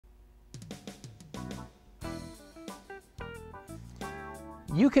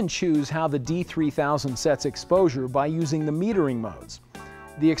You can choose how the D3000 sets exposure by using the metering modes.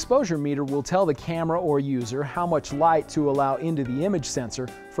 The exposure meter will tell the camera or user how much light to allow into the image sensor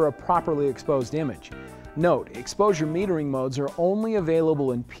for a properly exposed image. Note, exposure metering modes are only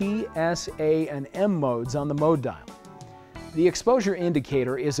available in P, S, A, and M modes on the mode dial. The exposure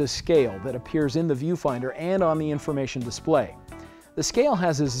indicator is a scale that appears in the viewfinder and on the information display. The scale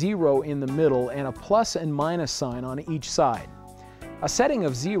has a 0 in the middle and a plus and minus sign on each side. A setting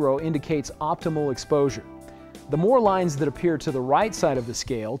of 0 indicates optimal exposure. The more lines that appear to the right side of the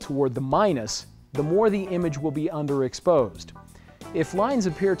scale toward the minus, the more the image will be underexposed. If lines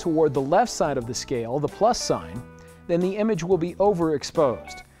appear toward the left side of the scale, the plus sign, then the image will be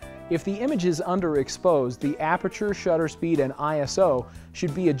overexposed. If the image is underexposed, the aperture, shutter speed, and ISO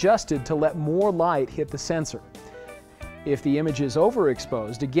should be adjusted to let more light hit the sensor. If the image is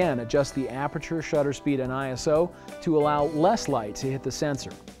overexposed, again adjust the aperture, shutter speed, and ISO to allow less light to hit the sensor.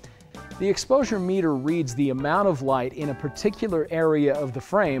 The exposure meter reads the amount of light in a particular area of the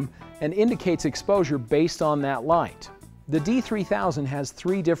frame and indicates exposure based on that light. The D3000 has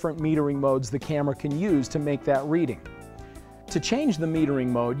 3 different metering modes the camera can use to make that reading. To change the metering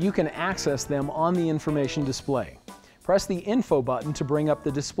mode, you can access them on the information display. Press the Info button to bring up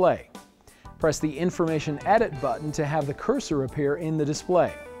the display. Press the Information Edit button to have the cursor appear in the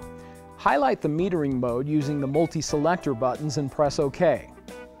display. Highlight the metering mode using the multi-selector buttons and press OK.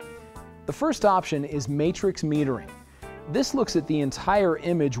 The first option is Matrix Metering. This looks at the entire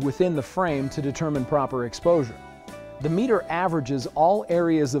image within the frame to determine proper exposure. The meter averages all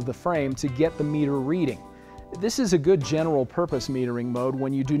areas of the frame to get the meter reading. This is a good general purpose metering mode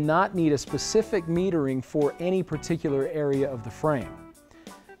when you do not need a specific metering for any particular area of the frame.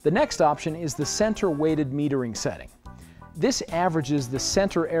 The next option is the center weighted metering setting. This averages the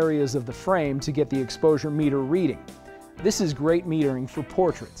center areas of the frame to get the exposure meter reading. This is great metering for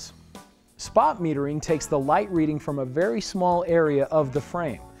portraits. Spot metering takes the light reading from a very small area of the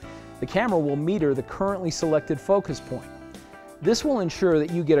frame. The camera will meter the currently selected focus point. This will ensure that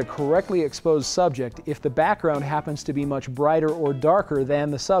you get a correctly exposed subject if the background happens to be much brighter or darker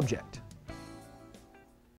than the subject.